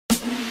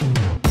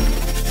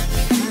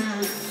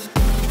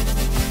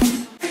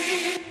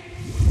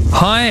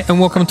Hi and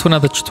welcome to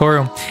another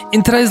tutorial.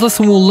 In today's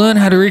lesson we'll learn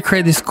how to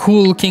recreate this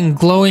cool looking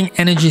glowing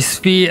energy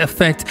sphere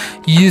effect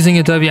using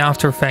Adobe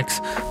After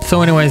Effects.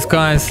 So anyways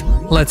guys,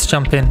 let's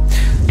jump in.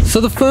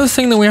 So the first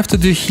thing that we have to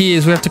do here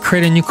is we have to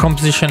create a new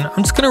composition.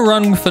 I'm just going to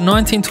run with a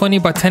 1920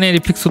 by 1080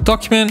 pixel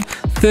document,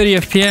 30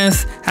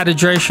 FPS at a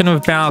duration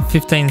of about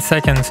 15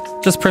 seconds.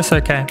 Just press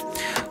OK.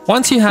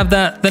 Once you have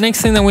that, the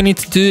next thing that we need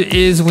to do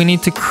is we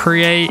need to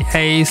create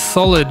a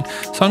solid.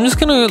 So I'm just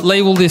going to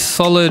label this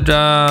solid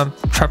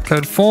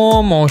Trapcode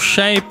Form or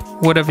shape,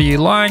 whatever you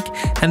like.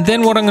 And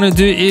then what I'm going to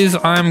do is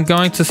I'm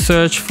going to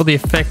search for the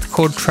effect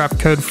called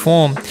Trapcode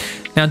Form.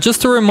 Now,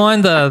 just a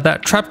reminder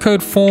that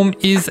Trapcode Form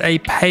is a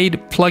paid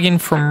plugin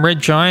from Red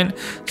Giant,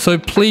 so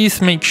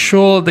please make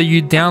sure that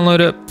you download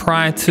it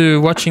prior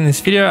to watching this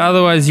video,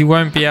 otherwise you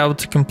won't be able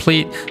to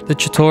complete the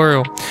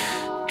tutorial.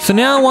 So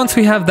now once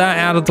we have that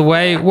out of the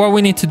way, what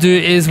we need to do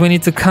is we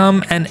need to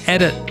come and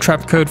edit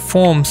Trapcode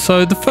Form.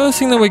 So the first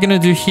thing that we're going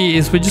to do here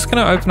is we're just going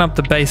to open up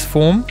the base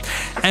form,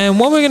 and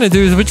what we're going to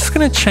do is we're just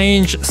going to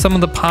change some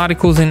of the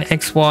particles in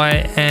X, Y,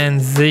 and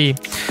Z.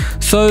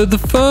 So the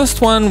first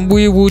one,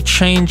 we will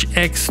change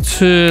X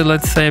to,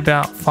 let's say,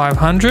 about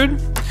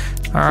 500.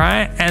 All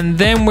right, and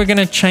then we're going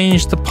to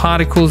change the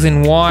particles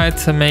in Y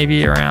to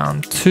maybe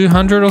around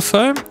 200 or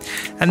so,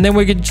 and then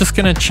we're just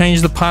going to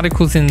change the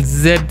particles in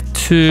Z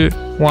to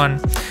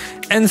 1.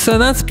 And so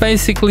that's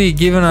basically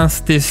given us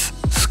this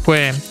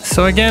square.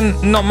 So again,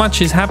 not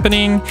much is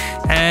happening,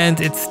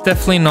 and it's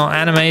definitely not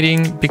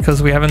animating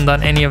because we haven't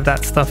done any of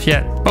that stuff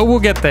yet, but we'll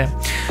get there.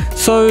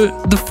 So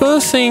the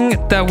first thing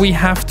that we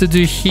have to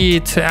do here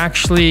to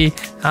actually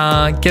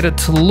get it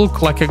to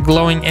look like a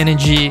glowing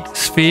energy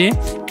sphere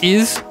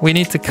is we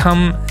need to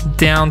come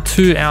down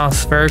to our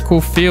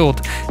spherical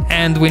field,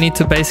 and we need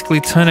to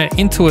basically turn it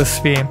into a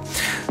sphere.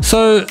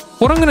 So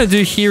what I'm going to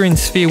do here in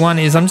sphere 1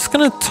 is I'm just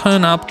going to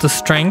turn up the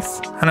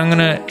strength, and I'm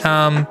going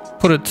to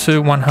put it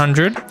to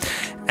 100.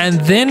 And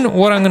then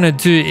what I'm going to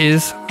do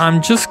is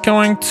I'm just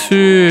going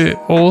to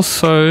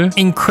also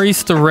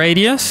increase the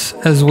radius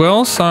as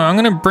well. So I'm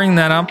going to bring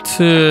that up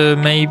to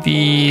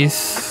maybe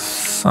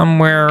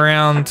somewhere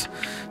around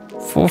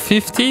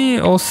 450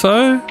 or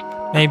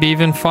so, maybe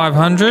even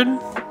 500.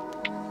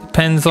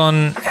 Depends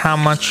on how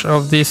much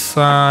of this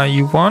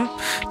you want.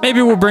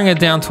 Maybe we'll bring it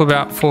down to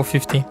about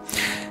 450.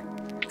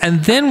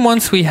 And then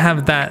once we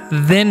have that,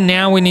 then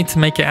now we need to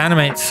make it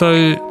animate.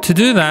 So to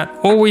do that,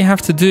 all we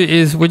have to do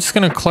is we're just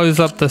going to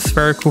close up the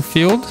spherical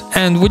field,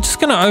 and we're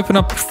just going to open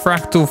up a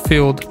fractal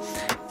field.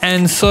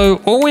 And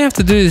so all we have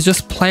to do is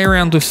just play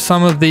around with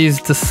some of these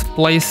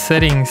display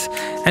settings.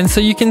 And so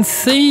you can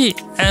see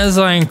as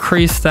I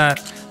increase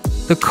that,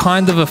 the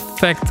kind of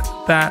effect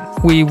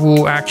that we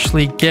will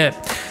actually get.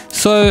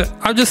 So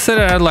I've just set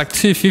it at like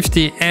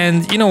 250,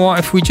 and you know what,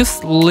 if we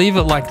just leave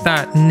it like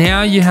that,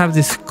 now you have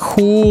this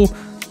cool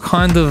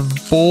kind of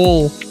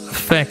ball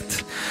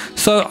effect.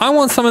 So I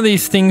want some of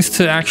these things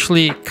to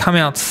actually come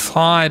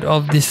outside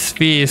of this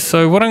sphere.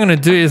 So what I'm going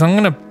to do is I'm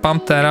going to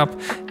bump that up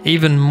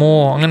even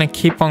more. I'm going to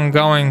keep on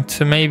going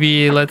to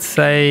maybe, let's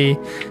say,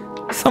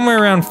 somewhere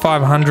around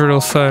 500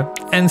 or so.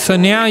 And so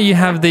now you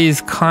have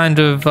these kind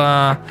of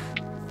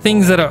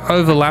things that are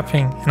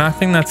overlapping, and I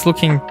think that's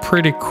looking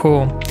pretty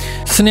cool.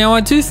 So now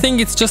I do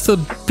think it's just a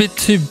bit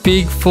too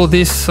big for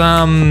this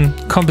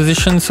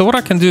composition. So what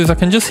I can do is I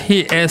can just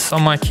hit S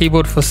on my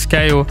keyboard for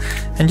scale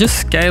and just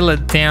scale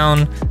it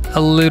down a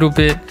little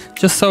bit,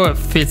 just so it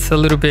fits a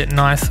little bit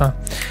nicer.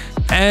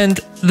 And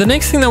the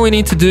next thing that we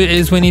need to do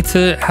is we need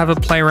to have a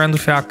play around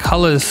with our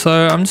colors.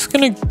 So I'm just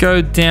going to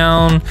go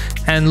down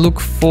and look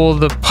for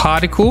the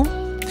particle.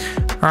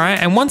 All right,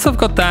 and once I've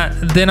got that,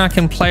 then I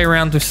can play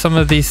around with some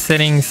of these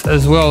settings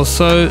as well.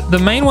 So the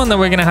main one that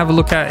we're going to have a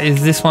look at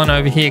is this one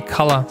over here,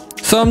 color.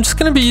 So I'm just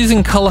going to be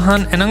using Color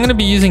Hunt, and I'm going to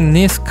be using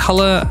this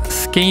color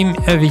scheme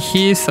over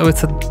here. So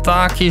it's a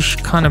darkish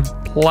kind of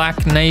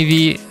black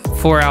navy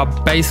for our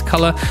base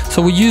color.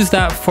 So we'll use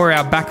that for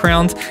our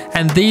background,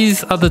 and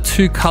these are the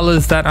two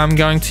colors that I'm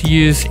going to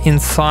use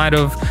inside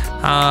of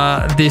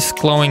this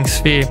glowing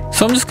sphere.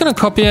 So I'm just going to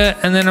copy it,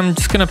 and then I'm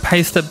just going to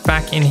paste it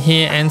back in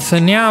here, and so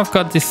now I've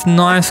got this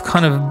nice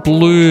kind of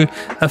blue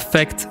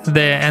effect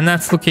there, and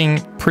that's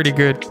looking pretty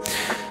good.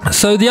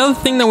 So the other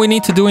thing that we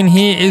need to do in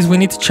here is we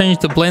need to change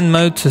the blend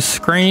mode to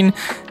screen.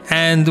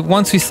 And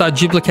once we start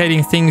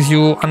duplicating things,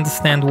 you'll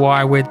understand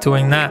why we're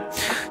doing that.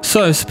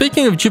 So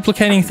speaking of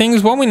duplicating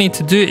things, what we need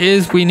to do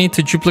is we need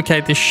to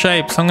duplicate this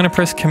shape. So I'm going to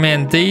press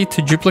Command D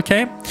to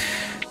duplicate,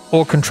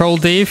 or Control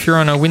D if you're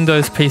on a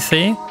Windows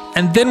PC.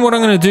 And then what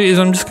I'm going to do is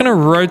I'm just going to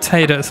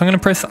rotate it. So I'm going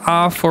to press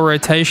R for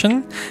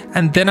rotation,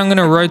 and then I'm going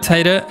to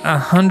rotate it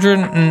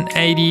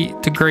 180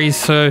 degrees.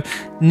 So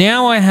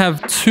now I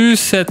have two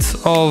sets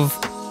of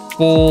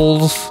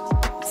balls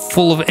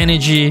full of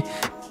energy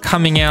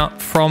coming out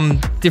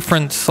from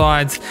different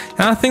sides,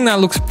 and I think that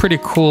looks pretty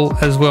cool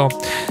as well.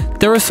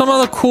 There are some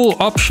other cool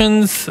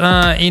options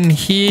in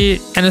here,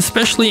 and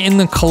especially in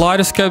the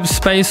kaleidoscope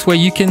space, where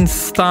you can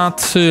start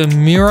to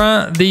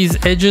mirror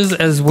these edges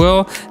as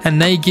well,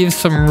 and they give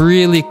some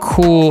really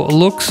cool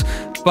looks.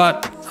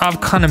 But I've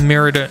kind of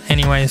mirrored it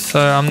anyway, so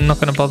I'm not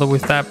going to bother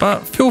with that, but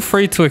feel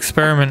free to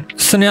experiment.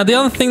 So now the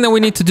other thing that we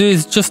need to do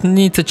is just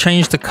need to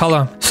change the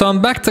color. So I'm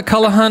back to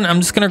color hunt.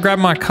 I'm just going to grab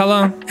my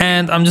color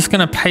and I'm just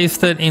going to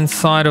paste it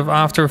inside of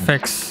After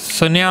Effects.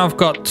 So now I've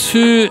got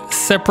two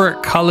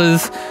separate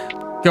colors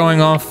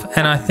going off,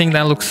 and I think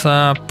that looks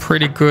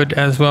pretty good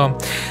as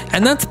well.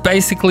 And that's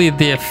basically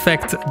the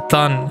effect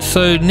done.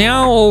 So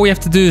now all we have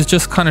to do is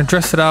just kind of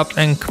dress it up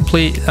and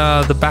complete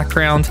the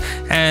background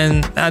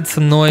and add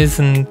some noise,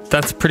 and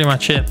that's pretty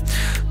much it.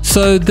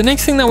 So the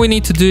next thing that we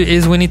need to do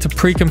is we need to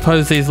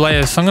pre-compose these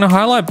layers. So I'm going to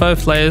highlight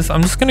both layers.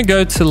 I'm just going to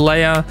go to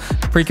layer,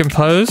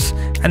 pre-compose,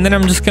 and then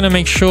I'm just going to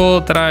make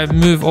sure that I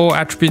move all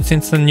attributes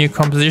into the new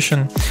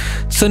composition.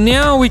 So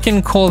now we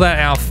can call that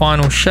our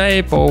final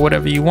shape or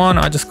whatever you want.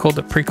 I just called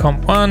it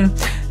pre-comp 1.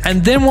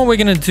 And then what we're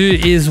going to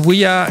do is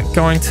we are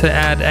going to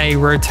add a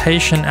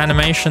rotation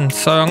animation.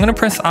 So I'm going to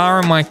press R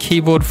on my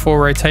keyboard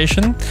for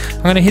rotation.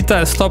 I'm going to hit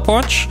that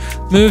stopwatch,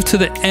 move to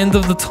the end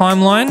of the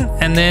timeline,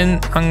 and then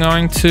I'm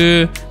going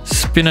to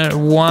spin it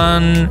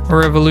 1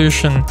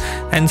 revolution.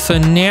 And so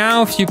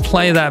now if you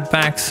play that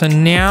back, so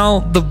now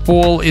the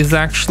ball is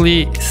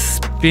actually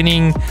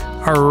spinning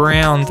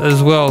around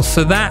as well.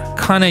 So that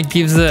kind of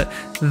gives it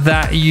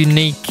that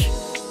unique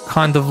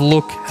kind of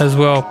look as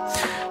well.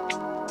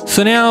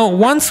 So now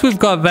once we've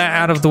got that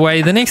out of the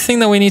way, the next thing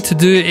that we need to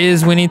do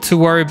is we need to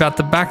worry about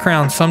the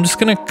background. So I'm just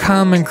going to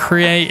come and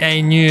create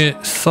a new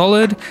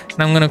solid,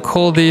 and I'm going to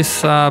call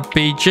this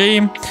BG.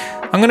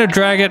 I'm going to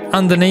drag it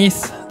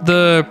underneath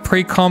the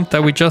pre-comp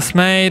that we just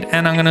made,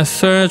 and I'm going to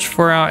search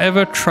for our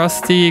ever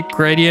trusty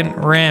gradient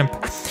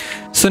ramp.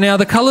 So now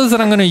the colors that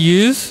I'm going to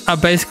use are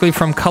basically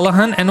from Color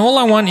Hunt, and all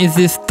I want is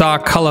this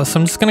dark color. So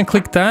I'm just going to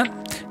click that,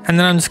 and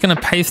then I'm just going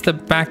to paste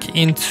it back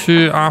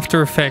into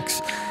After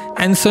Effects.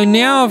 And so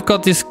now I've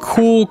got this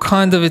cool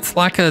kind of, it's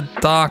like a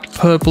dark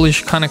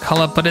purplish kind of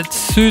color, but it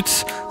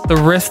suits the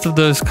rest of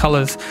those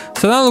colors.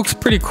 So that looks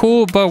pretty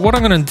cool. But what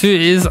I'm going to do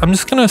is I'm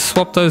just going to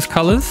swap those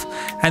colors,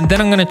 and then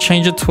I'm going to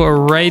change it to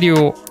a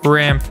radial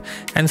ramp.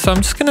 And so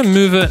I'm just going to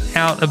move it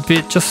out a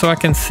bit just so I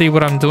can see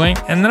what I'm doing.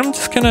 And then I'm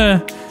just going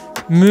to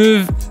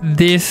move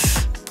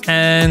this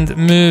and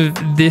move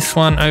this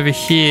one over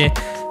here,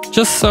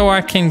 just so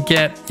I can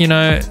get, you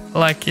know,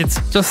 like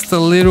it's just a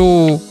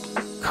little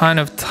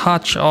kind of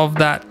touch of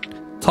that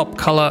top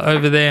color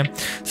over there,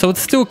 so it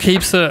still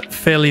keeps it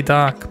fairly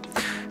dark.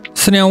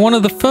 So now one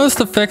of the first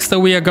effects that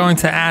we are going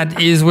to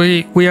add is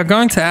we are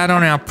going to add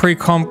on our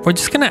pre-comp, we're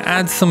just going to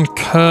add some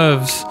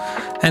curves.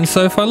 And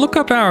so if I look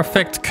up our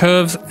effect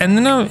curves, and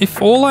then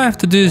if all I have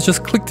to do is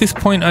just click this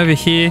point over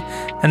here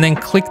and then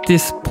click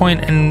this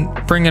point and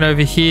bring it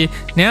over here,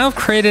 now I've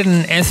created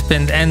an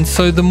S-bend. And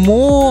so the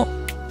more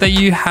that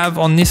you have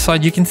on this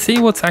side, you can see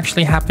what's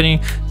actually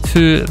happening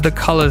to the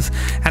colors,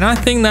 and I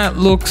think that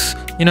looks,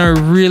 you know,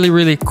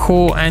 really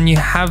cool. And you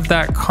have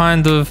that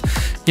kind of,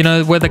 you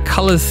know, where the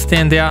colors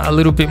stand out a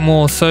little bit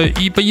more. So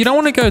but you don't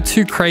want to go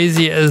too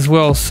crazy as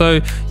well,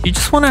 so you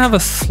just want to have a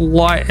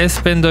slight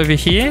S-bend over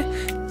here,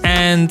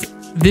 and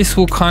this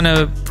will kind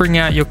of bring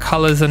out your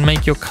colors and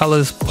make your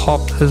colors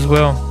pop as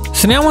well.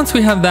 So now once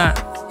we have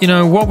that, you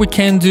know, what we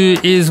can do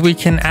is we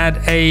can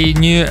add a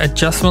new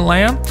adjustment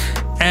layer.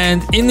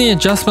 And in the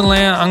adjustment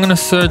layer, I'm going to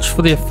search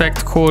for the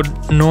effect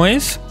called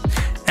noise.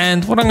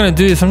 And what I'm going to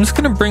do is I'm just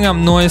going to bring up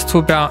noise to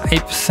about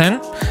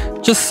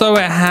 8%, just so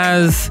it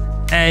has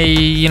a,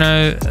 you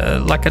know,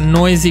 like a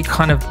noisy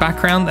kind of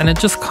background, and it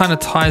just kind of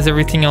ties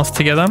everything else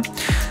together.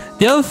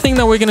 The other thing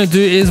that we're going to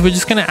do is we're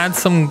just going to add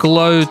some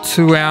glow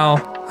to our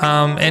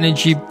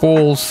energy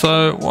ball.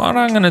 So what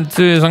I'm going to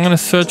do is I'm going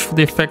to search for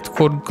the effect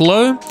called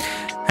glow,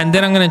 and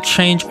then I'm going to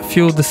change a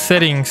few of the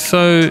settings.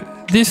 So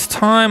this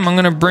time I'm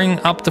going to bring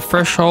up the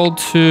threshold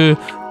to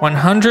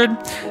 100.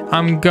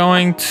 I'm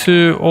going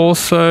to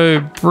also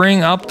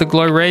bring up the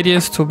glow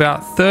radius to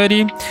about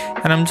 30,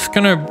 and I'm just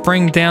going to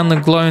bring down the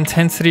glow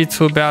intensity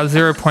to about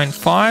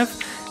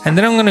 0.5, and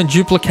then I'm going to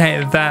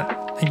duplicate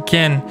that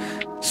again.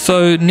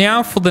 So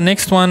now for the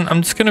next one,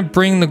 I'm just going to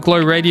bring the glow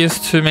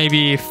radius to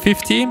maybe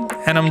 50,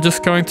 and I'm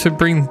just going to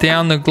bring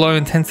down the glow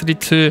intensity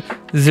to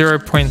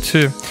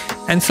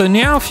 0.2. And so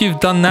now if you've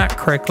done that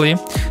correctly,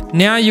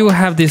 now you will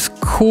have this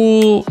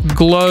cool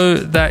glow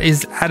that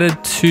is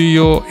added to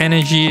your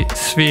energy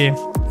sphere.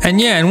 And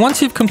yeah, and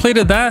once you've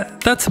completed that,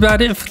 that's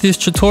about it for this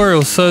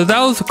tutorial. So that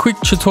was a quick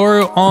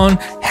tutorial on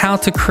how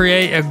to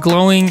create a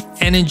glowing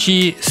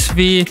energy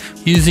sphere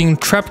using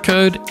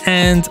Trapcode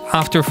and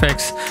After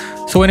Effects.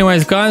 So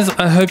anyways guys,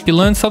 I hope you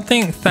learned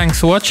something. Thanks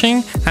for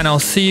watching, and I'll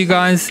see you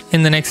guys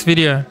in the next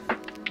video.